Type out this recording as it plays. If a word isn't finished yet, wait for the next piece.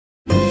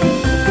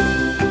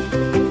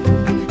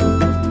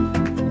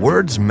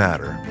Words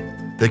matter.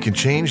 They can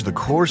change the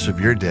course of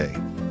your day.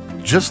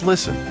 Just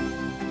listen.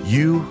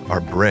 You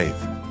are brave.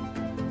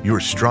 You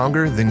are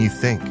stronger than you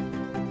think.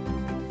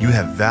 You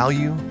have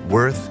value,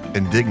 worth,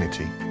 and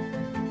dignity.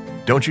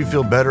 Don't you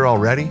feel better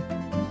already?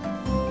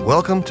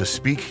 Welcome to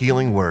Speak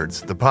Healing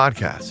Words, the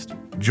podcast.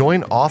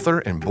 Join author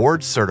and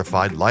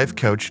board-certified life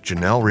coach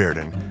Janelle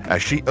Reardon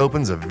as she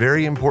opens a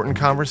very important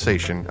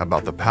conversation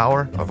about the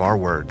power of our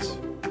words.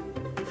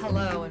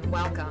 Hello and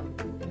welcome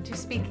to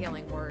Speak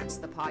Healing Words,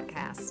 the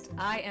podcast.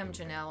 I am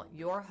Janelle,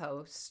 your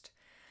host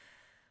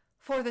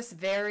for this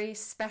very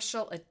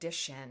special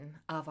edition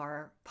of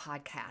our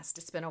podcast.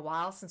 It's been a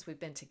while since we've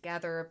been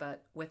together,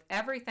 but with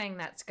everything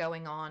that's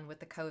going on with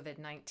the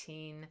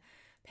COVID-19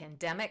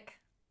 pandemic,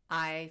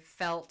 I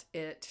felt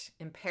it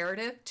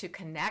imperative to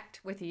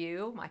connect with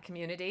you, my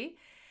community,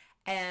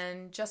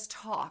 and just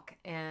talk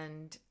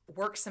and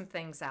work some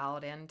things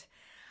out. And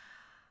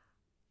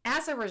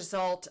as a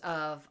result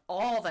of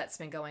all that's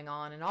been going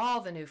on and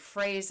all the new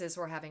phrases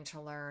we're having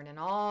to learn and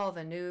all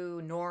the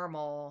new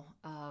normal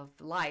of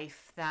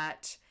life,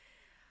 that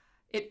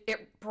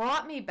it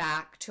brought me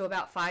back to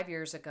about 5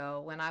 years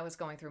ago when I was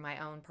going through my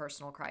own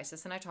personal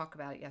crisis. And I talked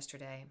about it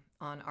yesterday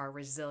on our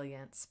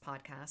Resilience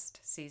podcast,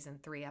 season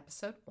 3,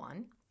 episode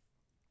 1.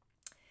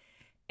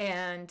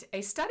 And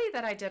a study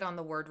that I did on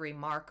the word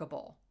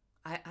remarkable.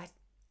 I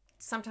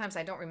sometimes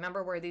I don't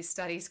remember where these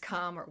studies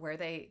come or where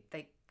they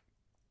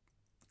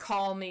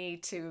call me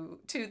to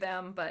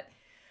them, but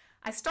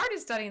I started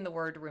studying the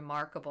word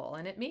remarkable,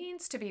 and it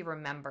means to be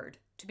remembered,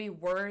 to be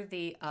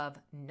worthy of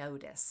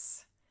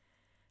notice,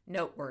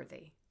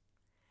 noteworthy.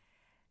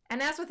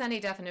 And as with any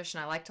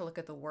definition, I like to look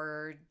at the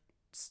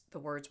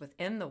words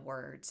within the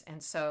words.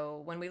 And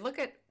so when we look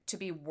at to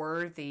be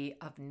worthy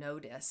of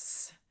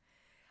notice,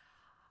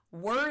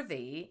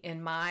 worthy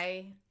in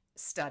my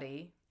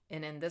study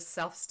and in this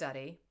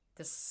self-study,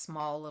 this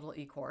small little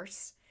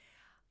e-course,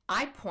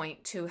 I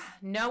point to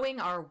knowing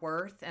our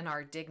worth and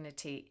our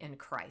dignity in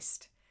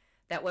Christ.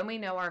 That when we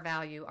know our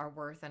value, our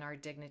worth, and our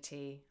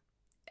dignity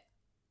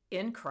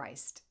in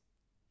Christ,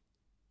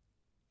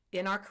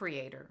 in our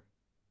Creator,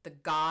 the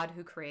God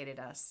who created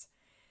us,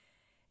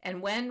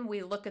 and when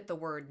we look at the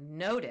word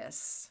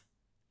notice,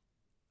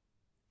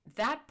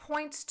 that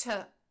points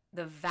to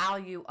the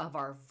value of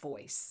our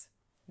voice.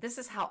 This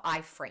is how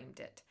I framed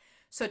it.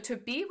 So to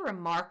be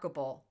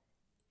remarkable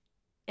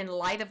in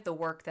light of the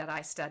work that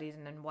I studied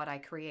and what I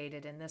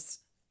created in this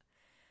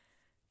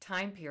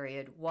time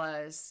period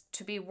was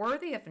to be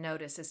worthy of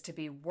notice is to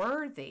be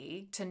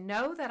worthy, to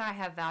know that I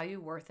have value,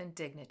 worth, and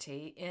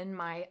dignity in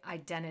my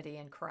identity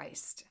in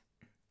Christ.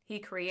 He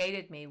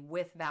created me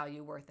with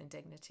value, worth, and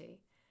dignity.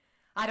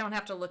 I don't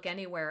have to look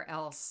anywhere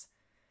else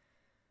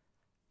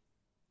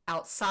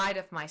outside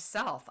of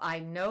myself. I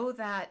know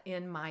that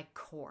in my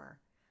core,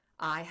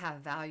 I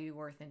have value,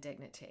 worth, and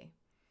dignity.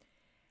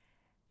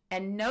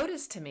 And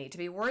notice to me, to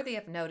be worthy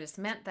of notice,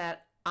 meant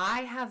that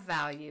I have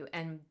value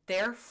and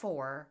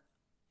therefore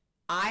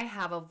I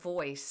have a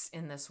voice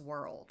in this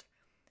world.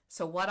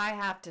 So what I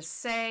have to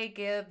say,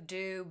 give,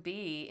 do,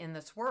 be in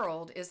this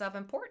world is of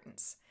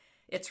importance.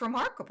 It's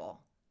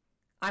remarkable.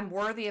 I'm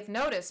worthy of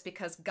notice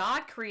because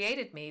God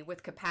created me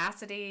with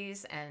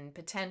capacities and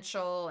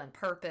potential and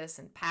purpose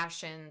and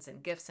passions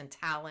and gifts and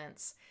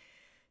talents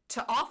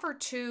to offer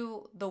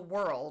to the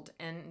world,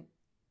 and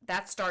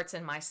that starts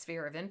in my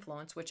sphere of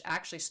influence, which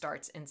actually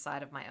starts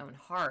inside of my own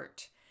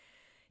heart.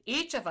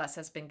 Each of us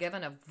has been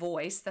given a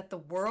voice that the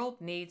world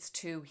needs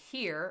to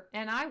hear,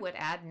 and I would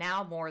add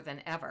now more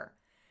than ever.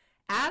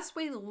 As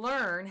we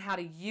learn how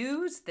to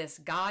use this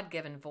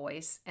God-given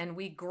voice and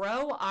we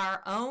grow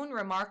our own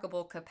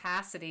remarkable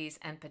capacities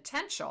and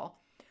potential,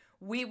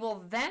 we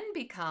will then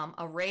become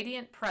a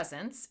radiant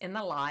presence in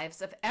the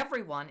lives of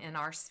everyone in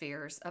our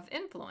spheres of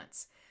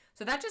influence.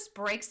 So that just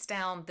breaks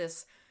down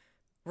this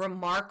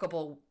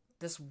remarkable,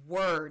 this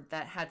word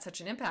that had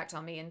such an impact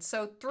on me. And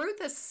so through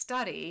this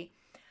study,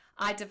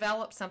 I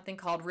developed something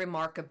called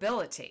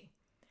remarkability.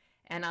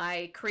 And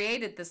I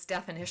created this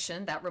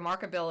definition that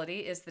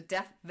remarkability is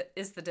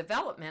the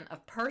development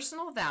of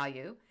personal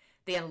value,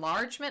 the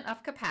enlargement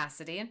of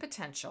capacity and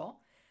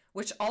potential,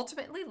 which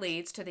ultimately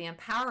leads to the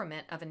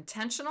empowerment of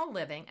intentional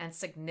living and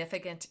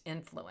significant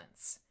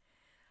influence.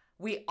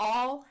 We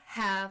all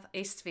have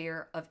a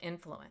sphere of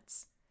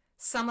influence.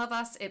 Some of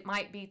us, it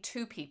might be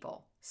 2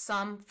 people,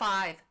 some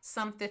 5,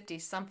 some 50,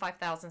 some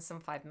 5,000, some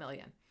 5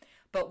 million.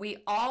 But we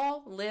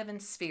all live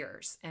in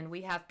spheres, and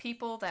we have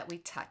people that we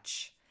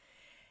touch.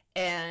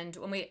 And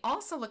when we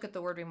also look at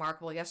the word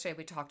remarkable, yesterday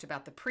we talked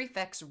about the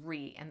prefix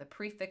re, and the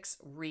prefix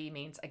re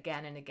means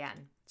again and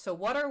again. So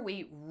what are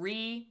we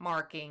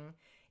remarking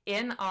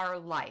in our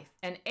life?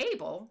 And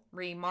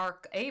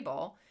remark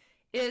able,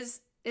 is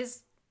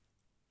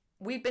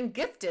we've been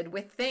gifted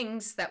with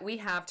things that we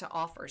have to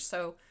offer.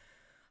 So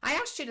I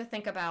asked you to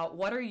think about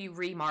what are you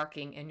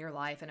remarking in your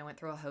life, and I went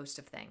through a host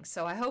of things.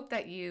 So I hope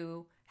that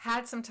you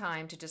had some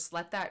time to just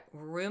let that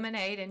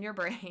ruminate in your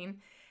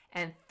brain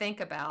and think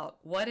about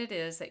what it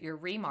is that you're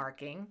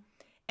remarking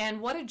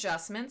and what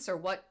adjustments or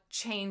what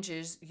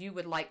changes you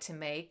would like to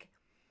make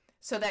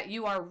so that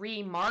you are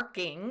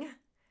remarking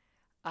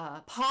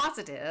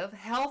positive,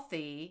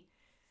 healthy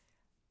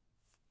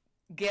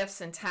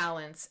gifts and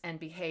talents and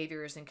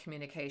behaviors and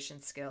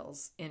communication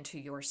skills into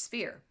your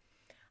sphere.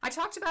 I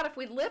talked about if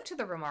we live to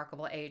the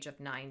remarkable age of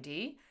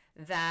 90,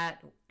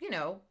 that,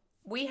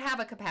 we have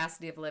a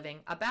capacity of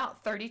living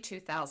about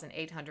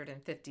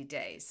 32,850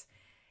 days.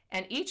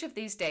 And each of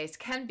these days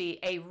can be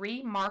a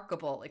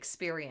remarkable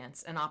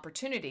experience, an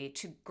opportunity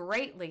to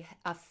greatly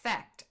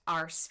affect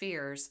our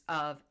spheres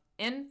of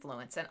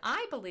influence. And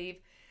I believe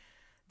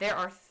there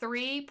are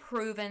 3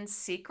 proven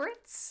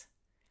secrets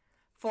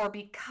for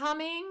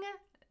becoming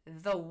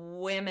the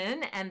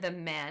women and the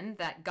men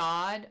that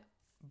God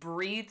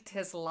breathed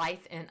his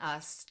life in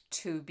us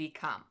to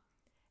become.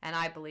 And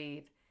I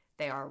believe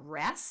they are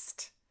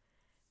rest,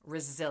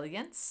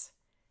 resilience,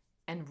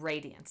 and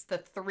radiance. The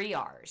 3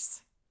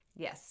 R's.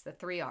 Yes, the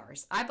 3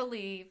 R's. I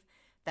believe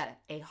that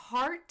a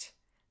heart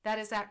that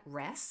is at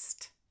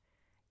rest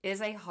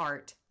is a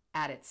heart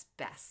at its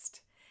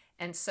best.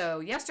 And so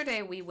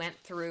yesterday we went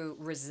through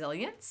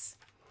resilience,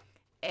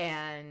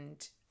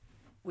 and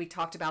we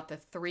talked about the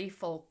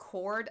threefold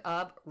cord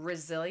of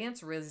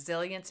resilience.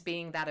 Resilience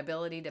being that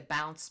ability to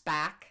bounce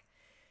back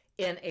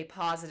in a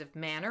positive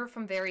manner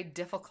from very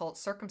difficult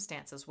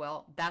circumstances.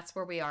 Well, that's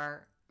where we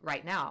are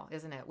right now,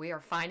 isn't it? We are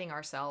finding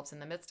ourselves in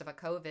the midst of a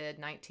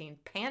COVID-19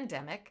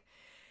 pandemic.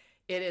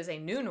 It is a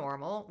new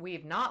normal.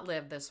 We've not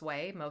lived this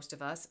way, most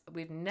of us.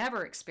 We've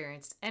never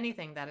experienced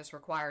anything that has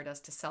required us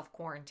to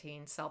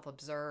self-quarantine,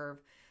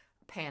 self-observe,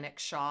 panic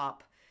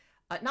shop.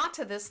 Not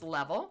to this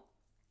level.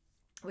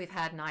 We've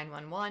had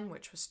 911,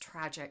 which was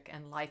tragic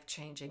and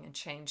life-changing and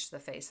changed the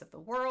face of the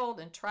world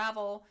and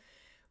travel.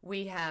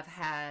 We have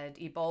had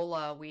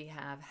Ebola. We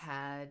have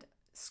had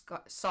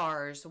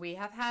SARS. We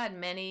have had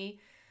many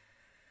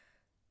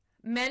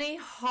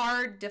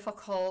hard,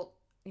 difficult,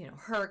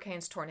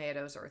 hurricanes,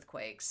 tornadoes,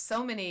 earthquakes,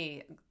 so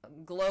many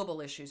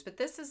global issues, but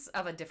this is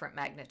of a different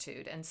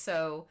magnitude. And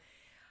so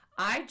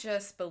I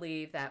just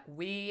believe that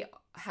we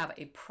have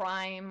a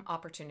prime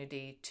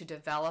opportunity to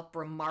develop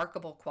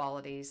remarkable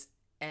qualities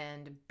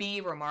and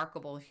be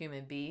remarkable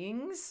human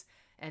beings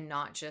and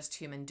not just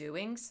human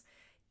doings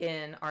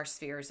in our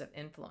spheres of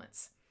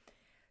influence.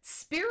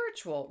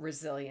 Spiritual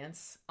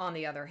resilience, on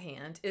the other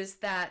hand, is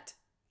that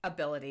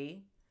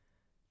ability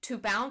to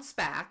bounce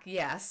back,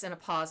 yes, in a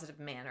positive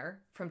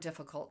manner from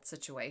difficult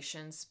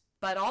situations,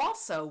 but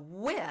also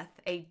with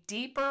a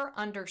deeper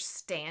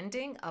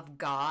understanding of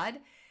God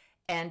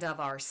and of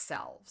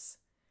ourselves.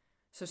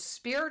 So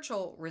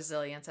spiritual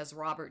resilience, as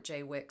Robert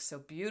J. Wick so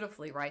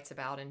beautifully writes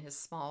about in his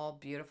small,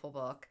 beautiful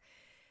book,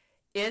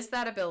 is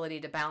that ability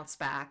to bounce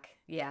back,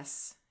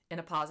 yes, in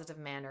a positive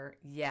manner,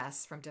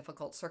 yes, from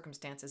difficult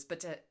circumstances,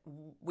 but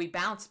we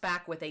bounce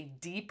back with a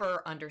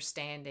deeper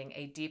understanding,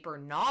 a deeper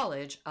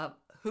knowledge of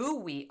who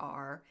we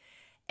are,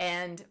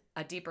 and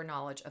a deeper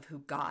knowledge of who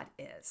God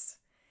is.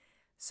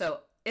 So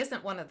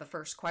isn't one of the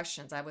first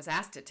questions, I was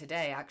asked it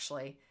today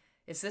actually,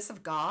 is this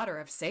of God or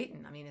of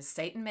Satan? I mean, is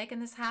Satan making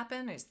this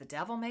happen? Is the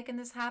devil making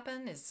this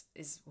happen? Is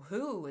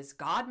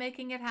God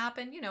making it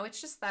happen?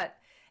 It's just that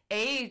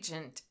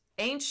ancient,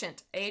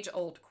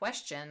 age-old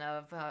question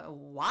of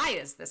why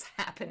is this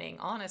happening,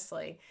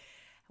 honestly?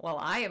 Well,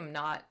 I am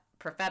not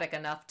prophetic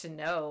enough to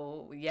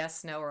know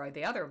yes, no, or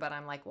the other, but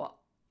I'm like, well,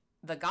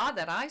 the God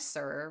that I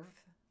serve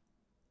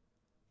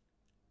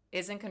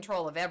is in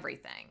control of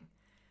everything.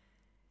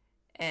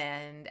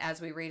 And as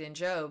we read in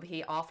Job,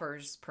 he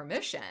offers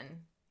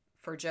permission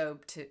for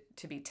Job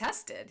to be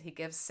tested. He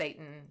gives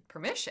Satan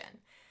permission.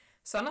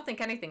 So I don't think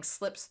anything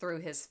slips through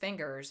his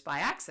fingers by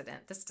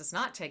accident. This does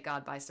not take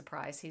God by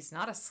surprise. He's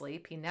not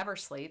asleep. He never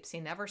sleeps. He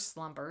never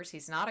slumbers.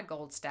 He's not a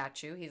gold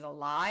statue. He's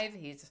alive.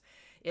 He's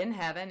in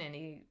heaven.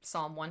 And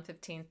Psalm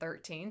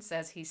 115:13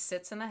 says he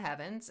sits in the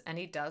heavens and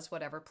he does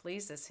whatever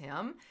pleases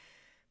him.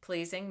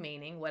 Pleasing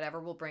meaning whatever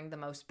will bring the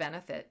most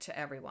benefit to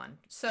everyone.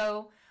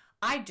 So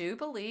I do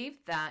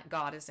believe that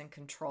God is in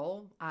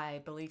control.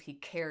 I believe he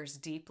cares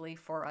deeply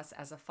for us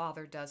as a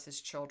father does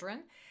his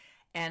children.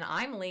 And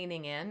I'm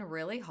leaning in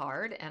really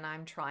hard, and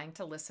I'm trying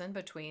to listen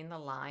between the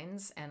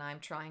lines, and I'm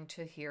trying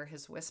to hear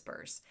his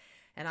whispers.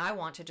 And I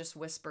want to just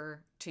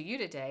whisper to you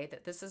today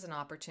that this is an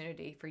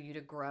opportunity for you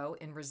to grow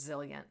in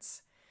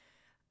resilience,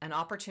 an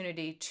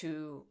opportunity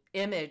to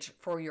image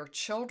for your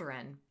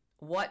children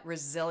what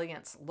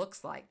resilience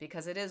looks like,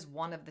 because it is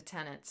one of the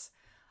tenets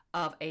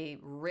of a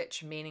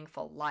rich,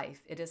 meaningful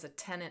life. It is a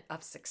tenet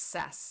of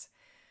success.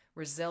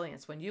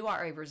 Resilience. When you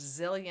are a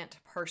resilient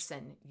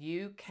person,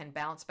 you can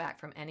bounce back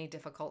from any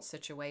difficult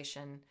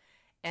situation.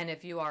 And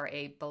if you are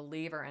a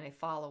believer and a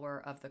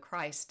follower of the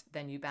Christ,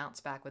 then you bounce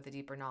back with a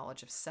deeper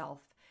knowledge of self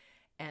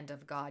and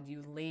of God.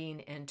 You lean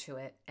into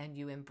it and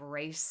you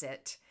embrace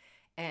it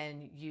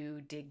and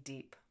you dig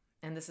deep.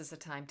 And this is a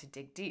time to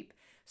dig deep.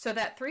 So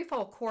that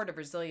threefold cord of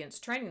resilience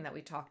training that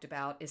we talked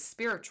about is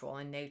spiritual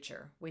in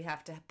nature. We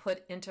have to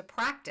put into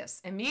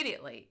practice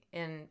immediately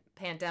in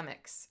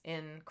pandemics,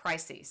 in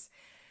crises.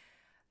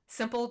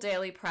 Simple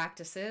daily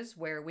practices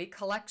where we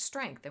collect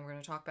strength, and we're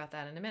going to talk about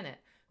that in a minute.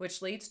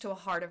 which leads to a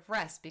heart of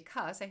rest,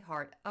 because a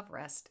heart of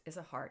rest is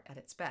a heart at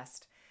its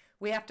best.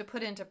 We have to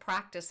put into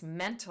practice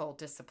mental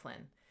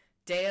discipline,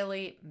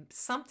 daily,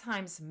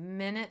 sometimes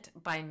minute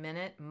by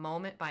minute,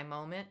 moment by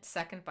moment,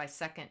 second by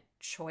second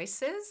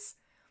choices.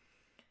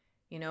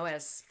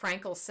 As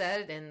Frankl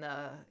said,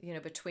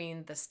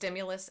 between the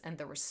stimulus and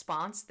the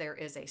response, there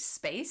is a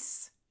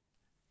space.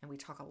 And we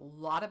talk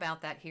a lot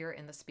about that here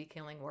in the Speak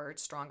Healing Word,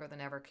 Stronger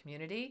Than Ever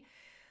community.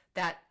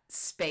 That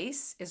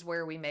space is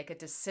where we make a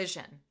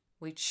decision.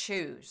 We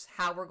choose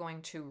how we're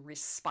going to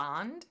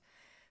respond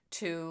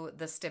to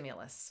the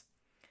stimulus.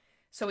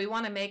 So we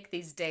want to make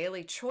these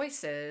daily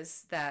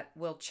choices that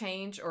will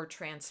change or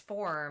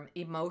transform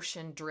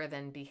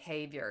emotion-driven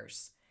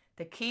behaviors.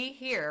 The key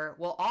here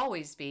will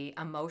always be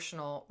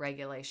emotional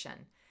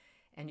regulation.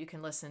 And you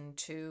can listen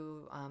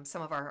to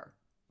some of our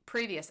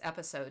previous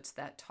episodes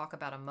that talk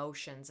about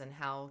emotions and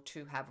how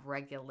to have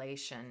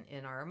regulation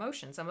in our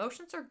emotions.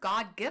 Emotions are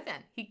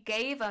God-given. He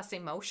gave us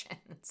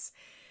emotions.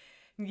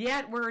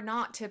 Yet we're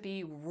not to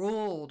be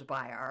ruled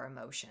by our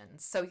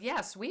emotions. So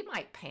yes, we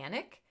might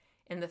panic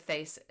in the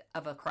face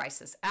of a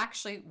crisis.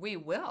 Actually, we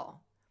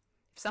will.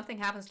 If something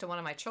happens to one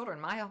of my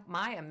children,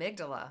 my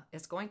amygdala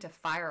is going to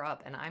fire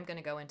up and I'm going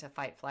to go into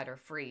fight, flight, or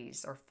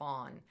freeze or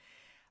fawn.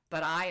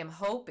 But I am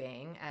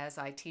hoping, as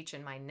I teach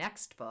in my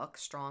next book,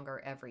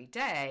 Stronger Every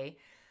Day,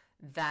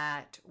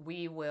 that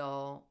we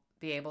will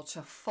be able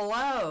to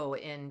flow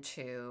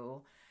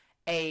into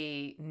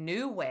a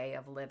new way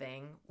of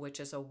living, which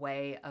is a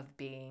way of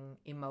being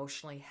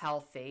emotionally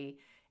healthy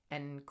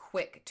and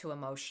quick to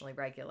emotionally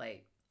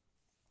regulate.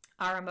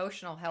 Our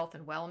emotional health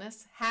and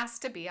wellness has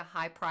to be a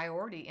high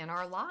priority in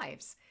our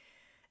lives.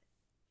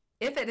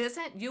 If it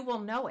isn't, you will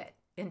know it.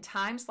 In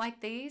times like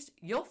these,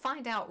 you'll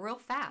find out real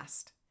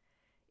fast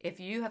if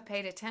you have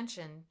paid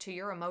attention to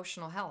your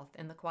emotional health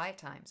in the quiet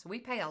times. We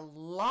pay a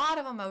lot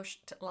of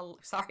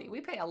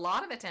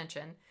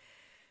attention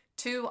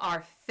to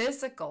our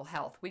physical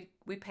health.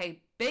 We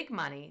pay big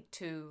money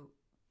to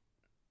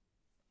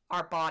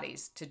our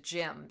bodies, to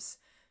gyms,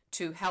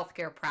 to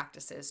healthcare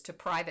practices, to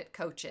private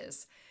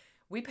coaches.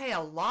 We pay a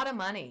lot of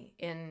money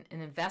in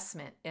an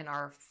investment in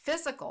our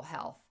physical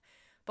health,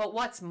 but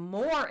what's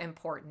more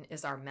important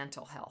is our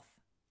mental health.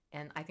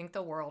 And I think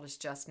the world is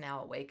just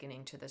now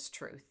awakening to this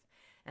truth.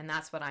 And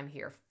that's what I'm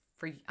here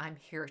for. I'm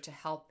here to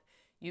help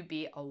you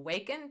be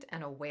awakened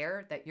and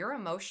aware that your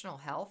emotional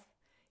health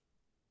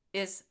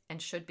is and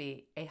should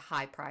be a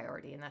high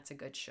priority, and that's a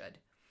good should.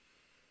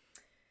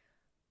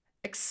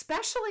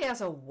 Especially as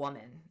a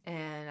woman,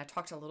 and I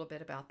talked a little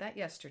bit about that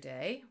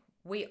yesterday,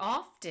 we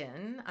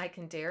often, I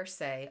can dare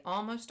say,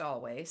 almost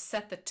always,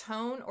 set the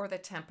tone or the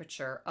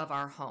temperature of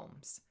our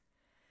homes.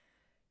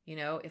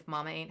 If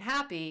mama ain't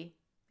happy,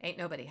 ain't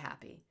nobody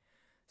happy.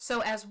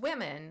 So as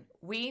women,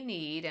 we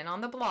need, and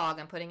on the blog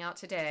I'm putting out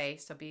today,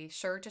 so be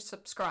sure to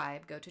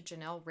subscribe. Go to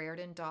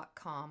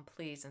JanelleRairden.com,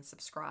 please, and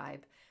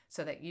subscribe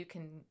so that you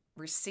can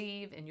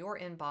receive in your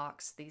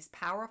inbox these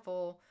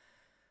powerful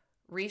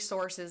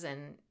resources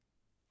and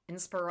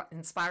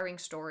inspiring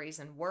stories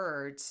and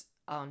words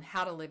on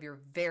how to live your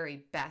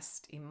very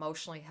best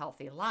emotionally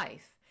healthy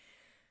life.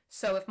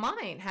 So if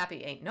mama ain't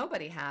happy, ain't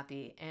nobody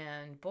happy.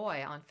 And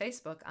boy, on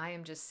Facebook, I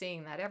am just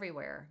seeing that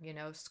everywhere.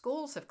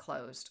 Schools have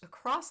closed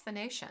across the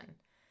nation.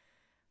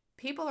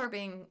 People are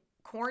being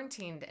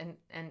quarantined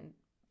and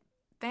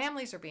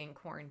families are being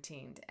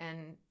quarantined.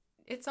 And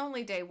it's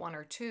only day 1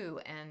 or 2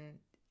 and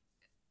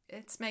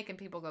it's making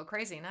people go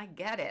crazy. And I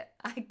get it.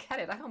 I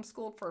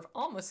homeschooled for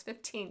almost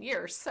 15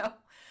 years. So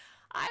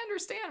I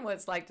understand what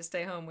it's like to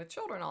stay home with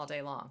children all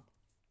day long.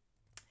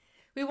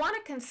 We want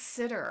to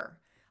consider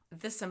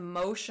this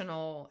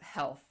emotional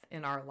health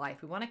in our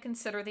life. We want to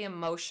consider the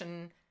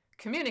emotion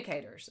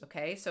communicators,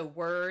 okay? So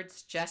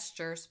words,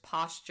 gestures,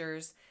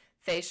 postures,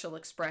 facial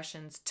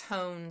expressions,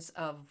 tones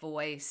of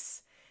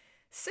voice.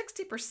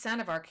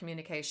 60% of our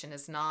communication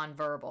is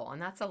nonverbal,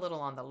 and that's a little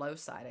on the low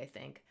side, I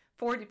think.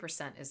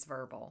 40% is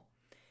verbal.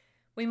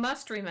 We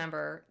must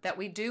remember that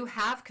we do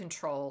have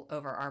control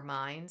over our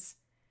minds.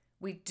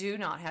 We do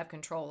not have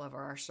control over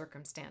our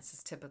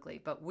circumstances typically,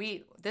 but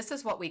this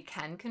is what we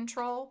can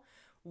control.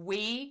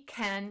 We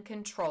can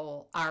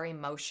control our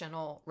emotions,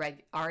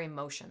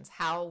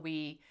 how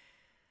we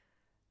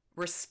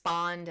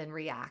respond and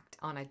react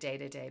on a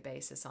day-to-day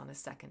basis, on a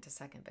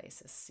second-to-second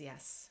basis.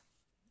 Yes.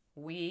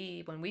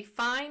 When we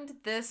find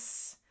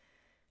this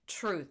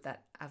truth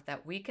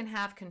that we can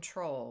have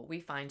control, we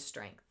find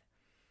strength.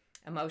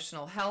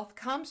 Emotional health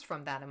comes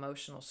from that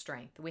emotional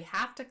strength. We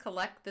have to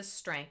collect this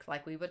strength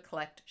like we would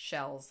collect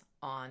shells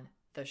on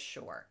the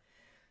shore.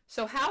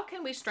 So how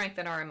can we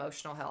strengthen our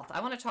emotional health? I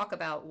want to talk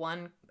about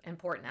one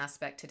important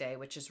aspect today,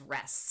 which is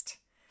rest.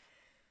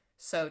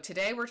 So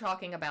today we're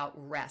talking about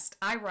rest.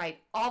 I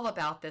write all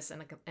about this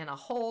in a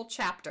whole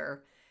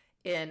chapter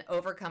in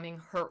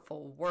Overcoming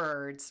Hurtful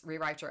Words,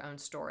 Rewrite Your Own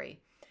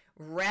Story.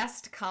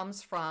 Rest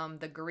comes from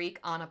the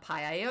Greek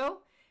anapaieo,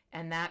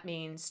 and that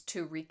means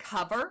to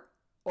recover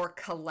or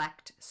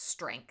collect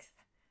strength.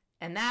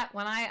 And that,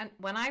 when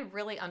I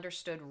really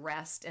understood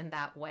rest in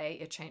that way,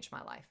 it changed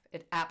my life.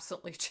 It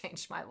absolutely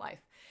changed my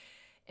life.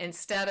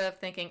 Instead of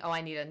thinking, oh,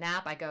 I need a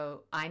nap, I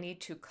go, I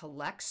need to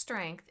collect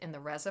strength in the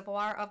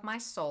reservoir of my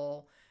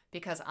soul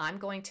because I'm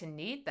going to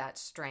need that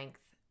strength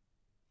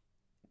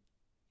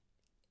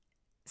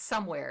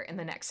somewhere in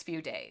the next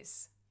few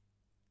days.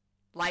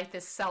 Life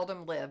is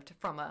seldom lived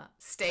from a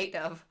state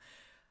of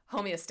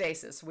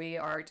homeostasis. We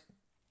are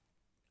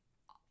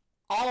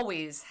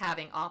always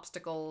having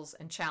obstacles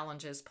and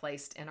challenges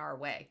placed in our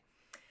way.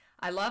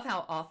 I love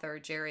how author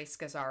Jerry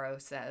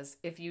Scazzaro says,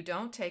 if you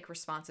don't take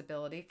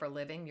responsibility for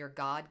living your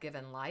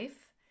God-given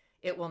life,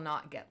 it will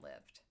not get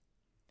lived.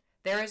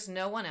 There is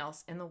no one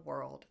else in the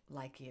world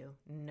like you.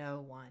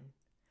 No one.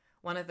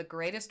 One of the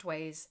greatest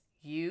ways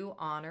you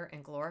honor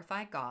and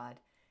glorify God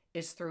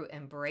is through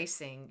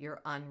embracing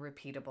your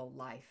unrepeatable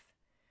life.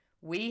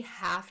 We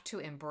have to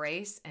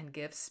embrace and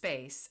give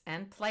space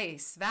and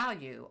place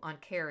value on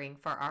caring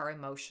for our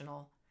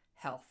emotional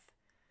health.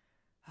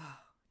 Oh,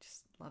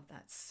 just love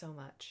that so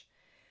much.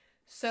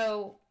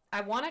 So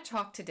I want to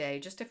talk today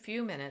just a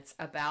few minutes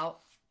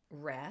about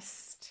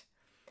rest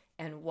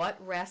and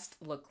what rest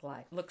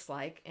looks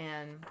like.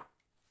 And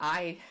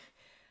I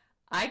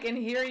can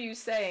hear you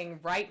saying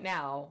right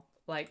now,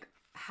 like,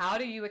 how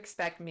do you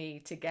expect me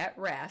to get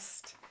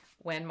rest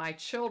when my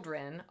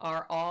children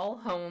are all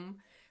home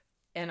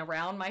and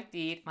around my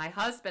feet, my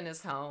husband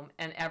is home,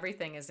 and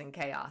everything is in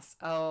chaos?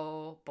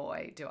 Oh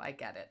boy, do I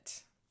get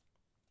it.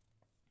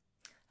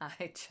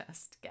 I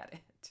just get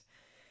it.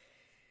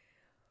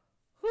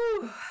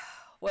 Whew.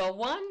 Well,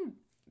 one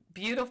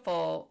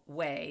beautiful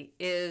way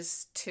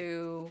is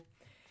to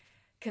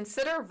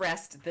consider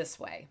rest this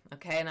way,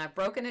 okay? And I've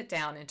broken it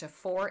down into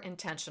 4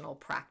 intentional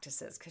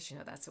practices because,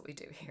 that's what we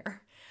do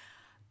here.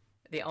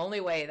 The only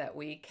way that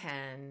we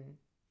can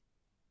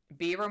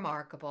be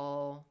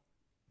remarkable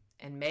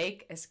and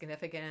make a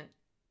significant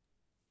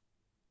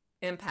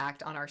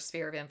impact on our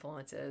sphere of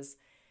influences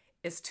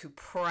is to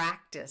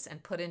practice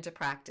and put into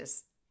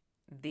practice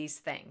these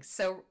things.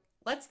 So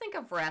let's think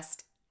of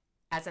rest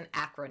as an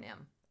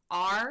acronym,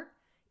 REST.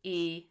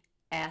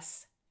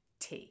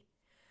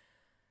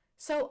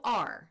 So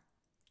R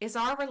is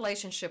our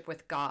relationship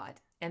with God,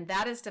 and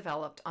that is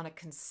developed on a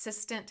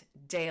consistent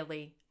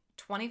daily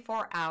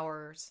 24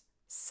 hours,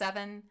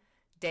 7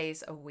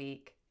 days a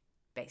week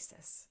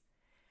basis.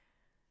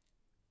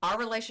 Our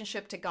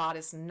relationship to God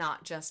is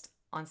not just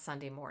on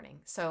Sunday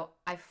morning. So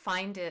I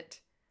find it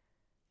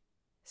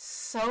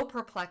so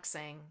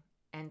perplexing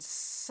and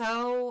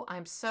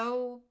I'm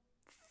so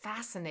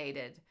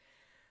fascinated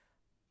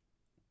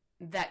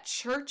that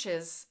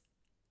churches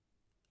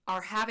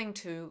are having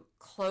to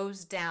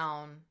close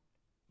down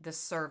the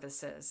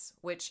services,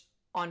 which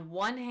on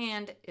one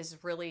hand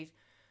is really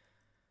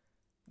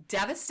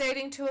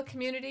devastating to a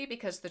community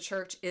because the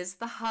church is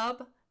the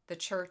hub. The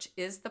church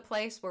is the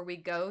place where we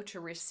go to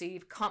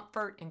receive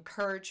comfort,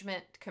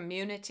 encouragement,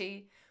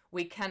 community.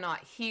 We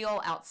cannot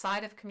heal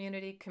outside of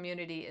community.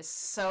 Community is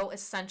so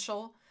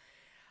essential.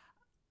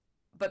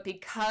 But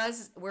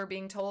because we're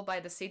being told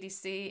by the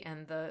CDC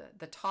and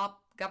the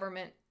top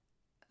government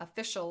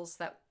officials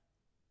that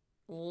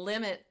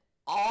limit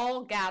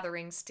all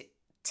gatherings to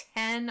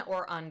 10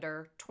 or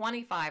under,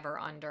 25 or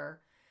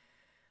under,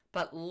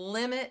 but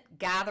limit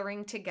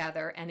gathering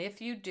together, and if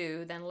you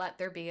do, then let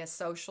there be a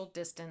social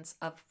distance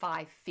of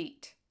 5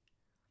 feet,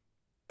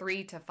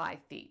 3 to 5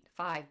 feet,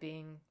 5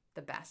 being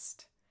the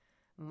best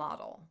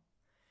model.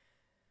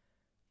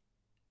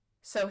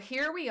 So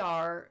here we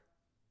are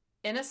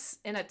in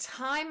a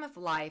time of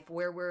life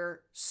where we're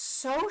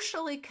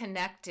socially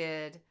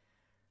connected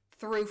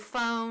through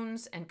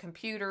phones and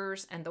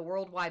computers and the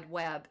World Wide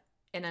Web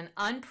in an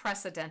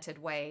unprecedented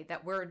way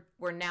that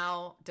we're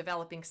now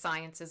developing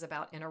sciences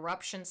about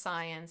interruption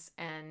science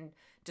and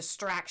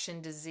distraction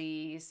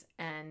disease.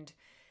 And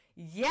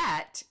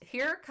yet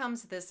here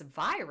comes this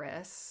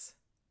virus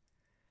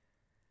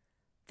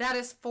that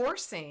is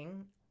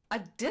forcing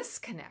a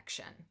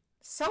disconnection,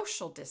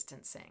 social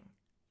distancing.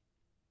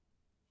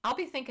 I'll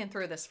be thinking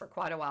through this for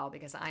quite a while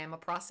because I am a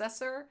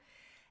processor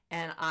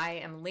and I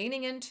am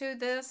leaning into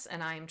this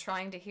and I am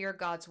trying to hear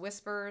God's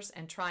whispers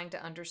and trying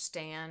to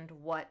understand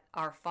what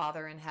our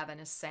Father in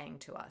heaven is saying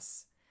to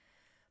us.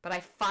 But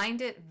I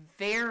find it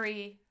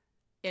very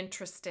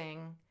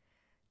interesting,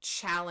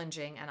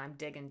 challenging, and I'm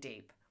digging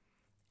deep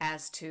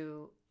as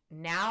to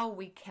now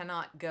we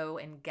cannot go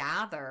and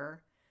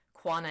gather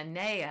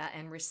koinonia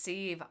and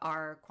receive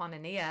our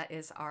koinonia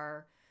is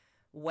our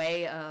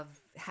way of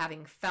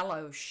having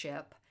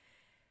fellowship.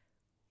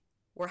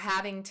 We're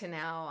having to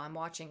now, I'm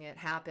watching it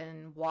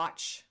happen,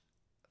 watch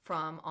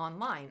from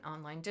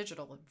online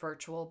digital,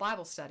 virtual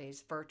Bible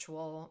studies,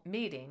 virtual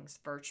meetings,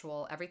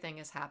 virtual, everything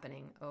is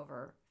happening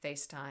over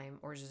FaceTime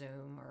or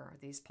Zoom or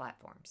these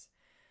platforms.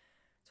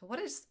 So what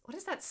is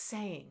that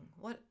saying?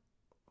 What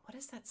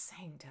is that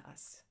saying to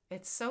us?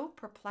 It's so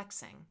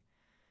perplexing.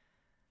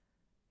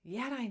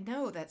 Yet I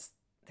know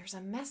there's a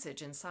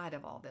message inside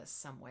of all this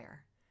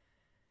somewhere.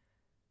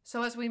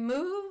 So as we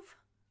move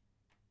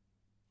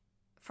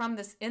from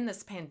this in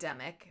this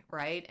pandemic,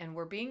 right, and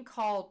we're being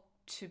called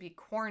to be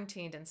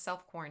quarantined and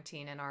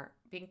self-quarantined and are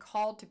being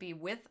called to be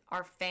with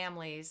our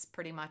families,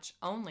 pretty much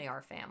only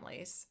our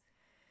families,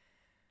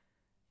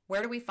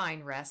 where do we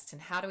find rest,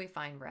 and how do we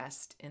find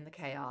rest in the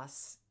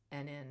chaos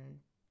and in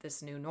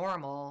this new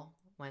normal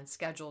when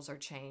schedules are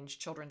changed,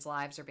 children's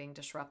lives are being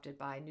disrupted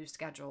by new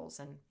schedules,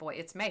 and boy,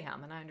 it's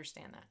mayhem, and I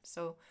understand that.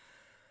 So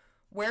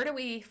where do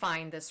we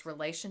find this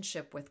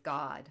relationship with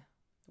God?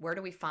 Where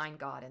do we find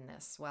God in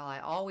this? Well, I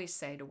always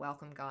say to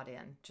welcome God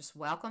in. Just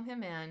welcome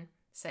him in.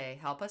 Say,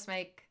 help us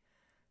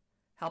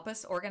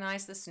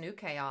organize this new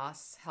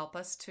chaos. Help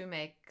us to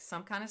make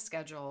some kind of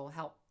schedule.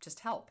 Help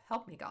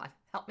me, God.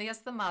 Help me as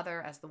the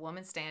mother, as the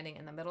woman standing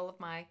in the middle of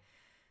my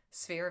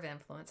sphere of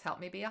influence. Help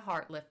me be a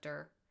heart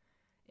lifter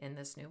in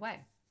this new way.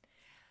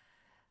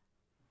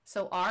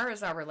 So R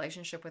is our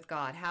relationship with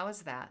God. How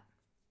is that?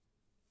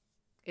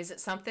 Is it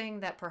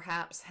something that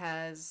perhaps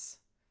has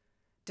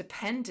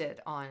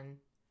depended on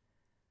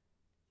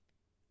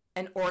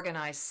an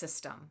organized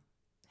system?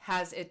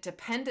 Has it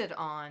depended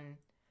on,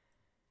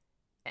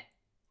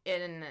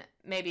 in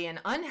maybe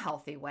an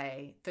unhealthy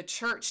way, the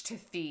church to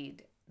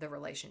feed the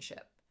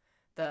relationship,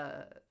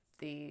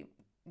 the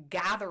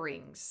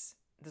gatherings,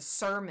 the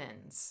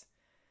sermons?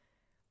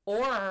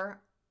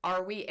 Or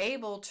are we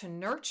able to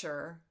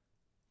nurture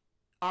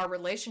our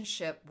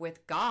relationship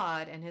with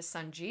God and his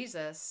son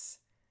Jesus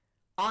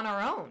on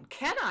our own?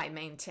 Can I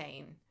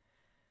maintain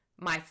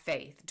my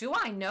faith? Do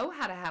I know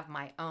how to have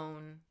my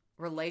own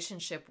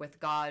relationship with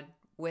God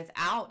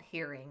without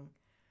hearing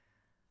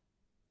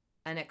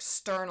an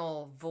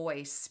external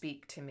voice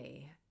speak to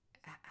me?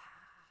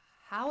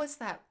 How is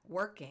that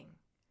working?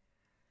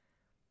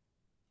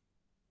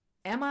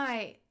 Am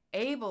I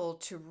able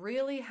to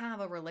really have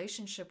a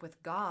relationship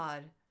with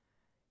God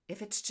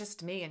if it's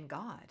just me and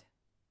God?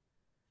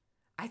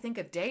 I think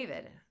of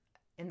David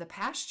in the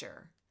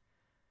pasture.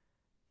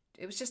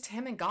 It was just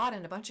him and God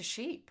and a bunch of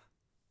sheep.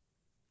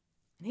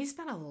 And he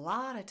spent a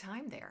lot of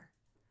time there.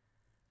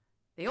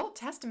 The Old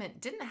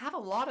Testament didn't have a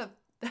lot of,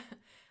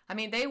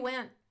 they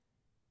went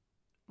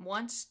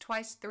once,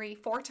 twice, 3,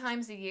 4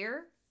 times a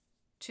year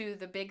to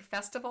the big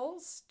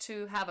festivals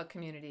to have a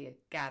community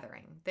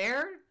gathering.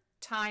 Their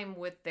time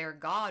with their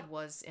God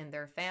was in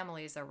their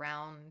families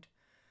around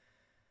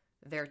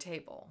their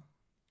table.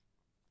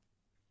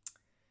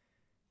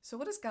 So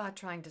what is God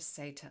trying to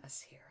say to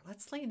us here?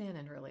 Let's lean in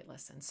and really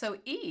listen. So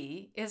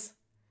E is,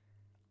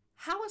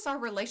 how is our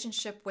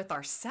relationship with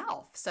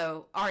ourself?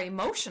 So our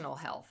emotional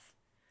health.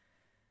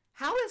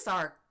 How is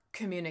our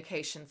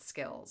communication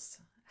skills?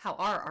 How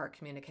are our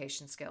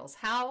communication skills?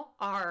 How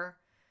are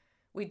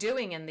we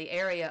doing in the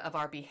area of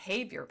our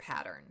behavior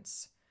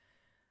patterns?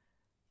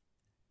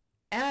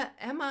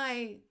 Am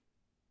I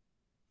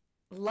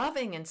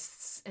loving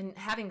and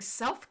having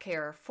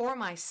self-care for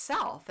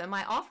myself? Am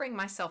I offering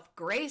myself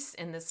grace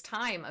in this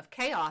time of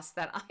chaos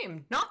that I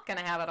am not going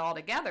to have it all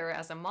together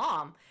as a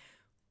mom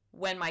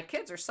when my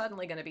kids are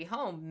suddenly going to be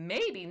home,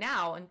 maybe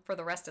now and for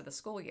the rest of the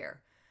school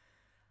year?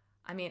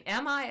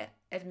 Am I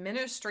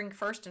administering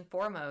first and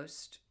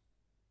foremost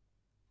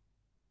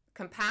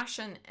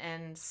compassion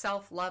and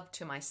self-love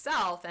to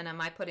myself, and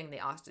am I putting the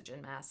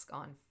oxygen mask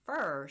on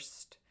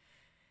first?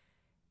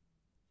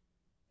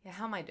 Yeah,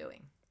 how am I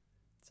doing?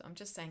 So I'm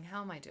just saying,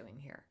 how am I doing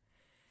here?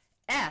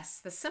 S,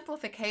 the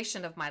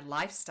simplification of my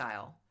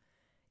lifestyle.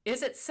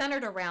 Is it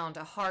centered around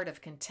a heart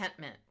of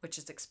contentment, which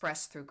is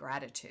expressed through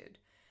gratitude?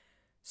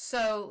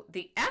 So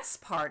the S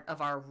part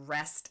of our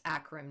REST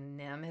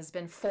acronym has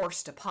been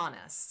forced upon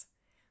us.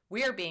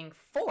 We are being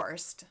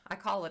forced, I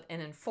call it an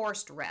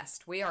enforced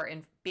rest. We are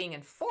being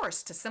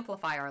enforced to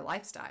simplify our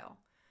lifestyle.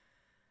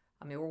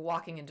 We're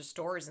walking into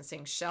stores and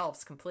seeing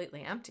shelves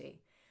completely empty.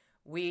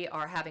 We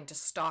are having to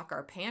stock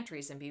our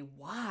pantries and be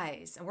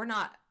wise, and we're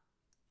not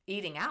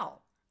eating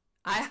out.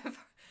 I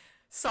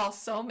saw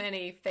so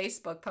many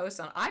Facebook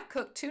posts on, I've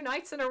cooked 2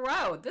 nights in a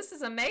row. This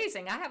is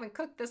amazing. I haven't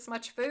cooked this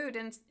much food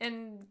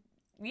in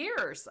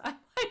years. I'm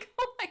like,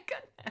 oh my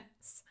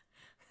goodness,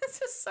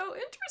 this is so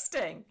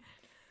interesting.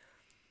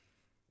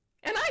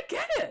 And I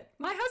get it.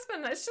 My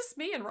husband, it's just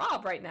me and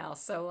Rob right now.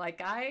 So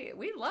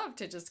we love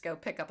to just go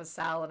pick up a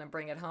salad and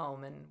bring it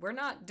home. And we're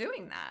not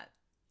doing that.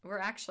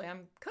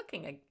 I'm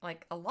cooking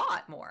a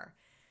lot more.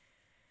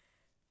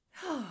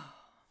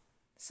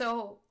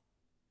 So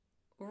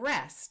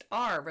rest,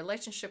 R,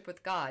 relationship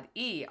with God.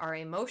 E, our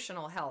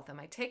emotional health. Am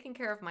I taking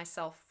care of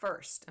myself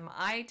first? Am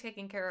I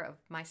taking care of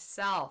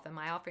myself? Am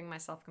I offering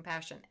myself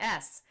compassion?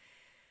 S,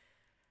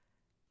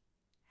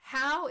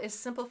 how is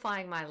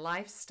simplifying my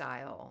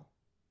lifestyle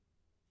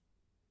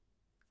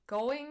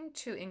going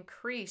to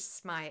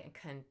increase my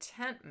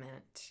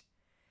contentment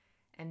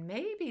and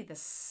maybe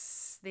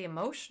the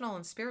emotional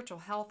and spiritual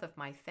health of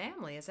my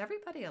family? Is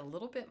everybody a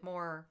little bit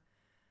more,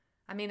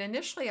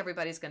 initially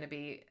everybody's going to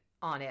be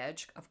on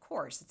edge. Of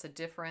course, it's a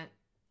different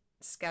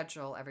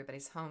schedule.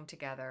 Everybody's home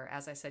together.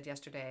 As I said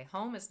yesterday,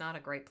 home is not a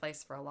great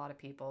place for a lot of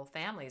people.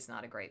 Family is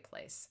not a great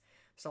place.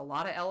 There's a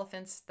lot of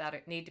elephants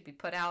that need to be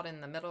put out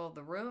in the middle of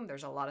the room.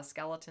 There's a lot of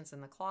skeletons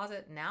in the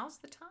closet. Now's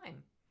the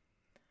time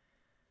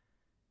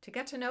to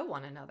get to know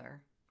one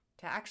another,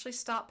 to actually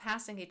stop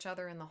passing each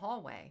other in the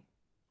hallway,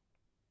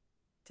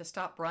 to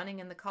stop running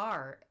in the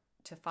car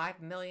to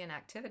 5 million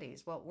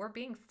activities. Well, we're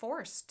being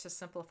forced to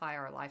simplify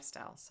our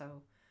lifestyle.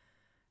 So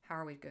how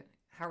are we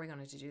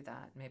going to do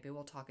that? Maybe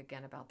we'll talk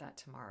again about that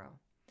tomorrow.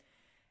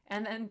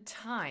 And then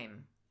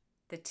time.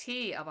 The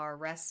T of our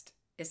rest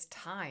is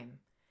time.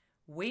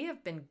 We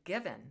have been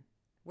given,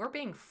 we're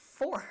being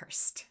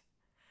forced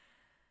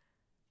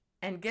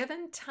and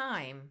given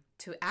time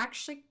to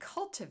actually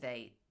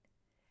cultivate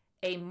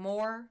a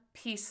more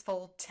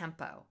peaceful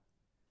tempo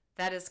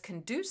that is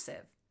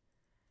conducive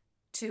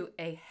to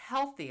a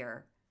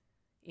healthier,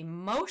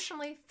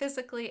 emotionally,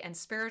 physically, and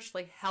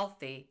spiritually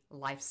healthy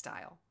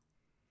lifestyle.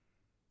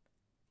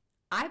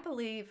 I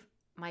believe,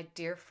 my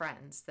dear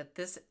friends, that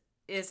this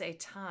is a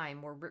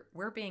time where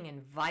we're being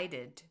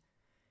invited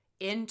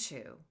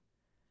into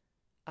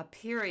a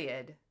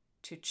period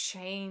to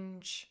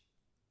change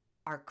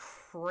our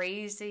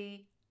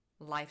crazy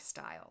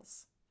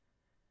lifestyles.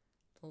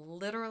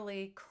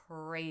 Literally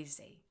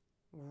crazy,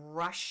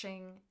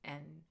 rushing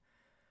and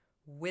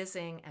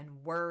whizzing and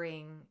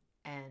worrying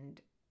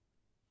and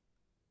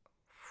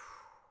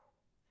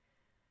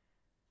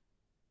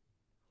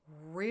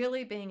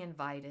really being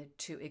invited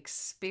to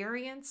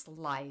experience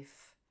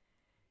life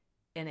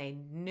in a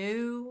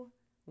new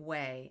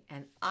way.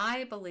 And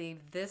I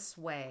believe this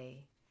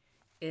way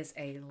is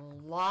a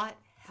lot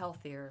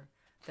healthier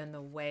than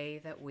the way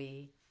that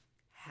we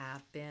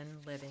have been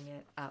living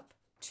it up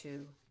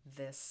to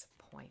this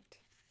point.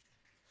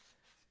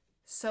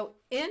 So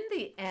in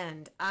the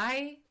end,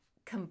 I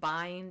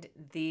combined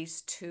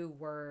these two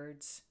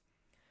words,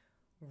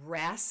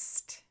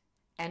 rest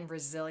and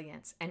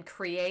resilience, and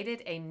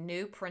created a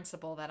new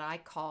principle that I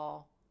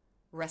call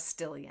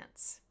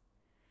restilience.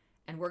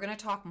 And we're going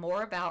to talk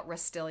more about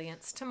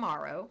restilience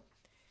tomorrow,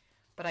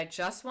 but I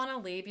just want to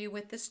leave you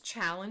with this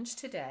challenge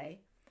today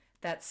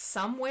that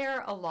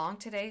somewhere along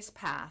today's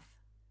path,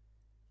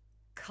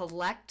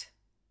 collect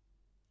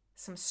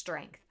some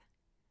strength.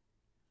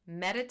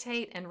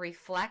 Meditate and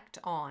reflect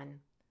on,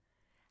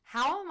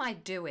 how am I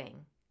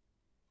doing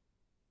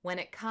when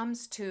it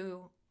comes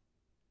to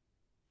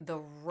the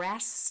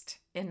rest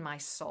in my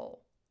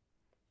soul?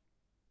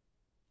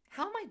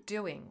 How am I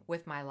doing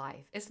with my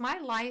life? Is my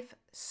life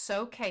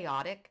so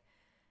chaotic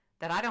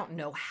that I don't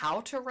know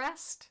how to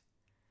rest?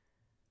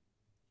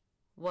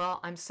 Well,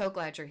 I'm so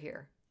glad you're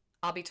here.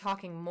 I'll be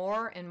talking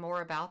more and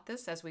more about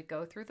this as we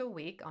go through the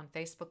week on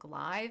Facebook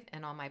Live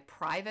and on my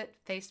private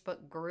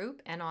Facebook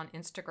group and on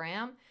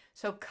Instagram.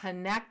 So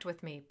connect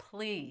with me,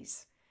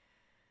 please.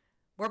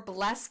 We're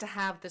blessed to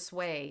have this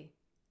way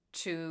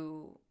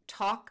to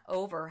talk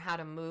over how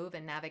to move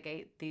and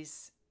navigate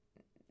this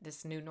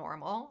new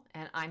normal,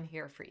 and I'm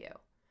here for you.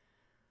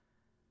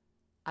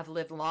 I've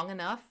lived long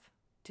enough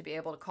to be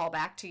able to call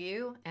back to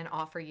you and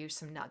offer you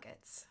some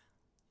nuggets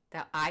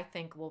that I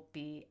think will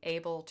be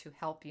able to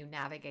help you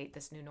navigate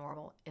this new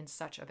normal in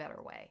such a better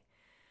way.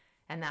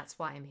 And that's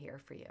why I'm here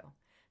for you.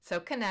 So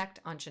connect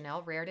on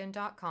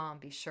JanelleReardon.com.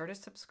 Be sure to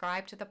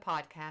subscribe to the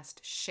podcast.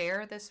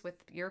 Share this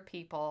with your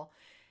people.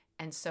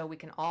 And so we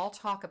can all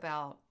talk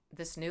about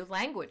this new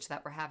language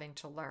that we're having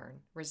to learn.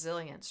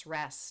 Resilience,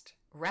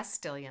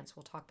 restilience.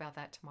 We'll talk about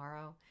that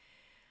tomorrow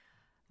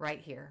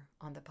right here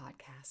on the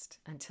podcast.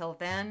 Until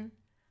then,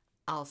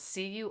 I'll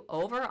see you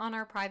over on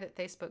our private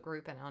Facebook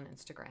group and on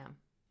Instagram.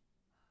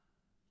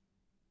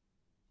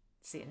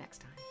 See you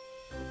next time.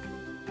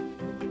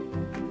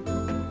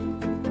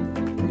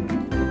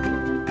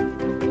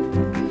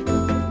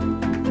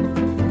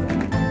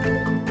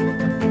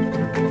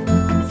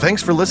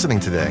 Thanks for listening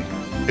today.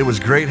 It was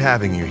great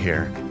having you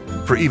here.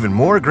 For even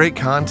more great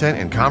content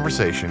and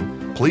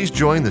conversation, please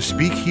join the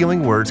Speak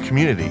Healing Words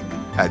community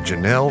at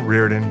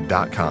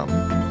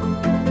JanelleReardon.com.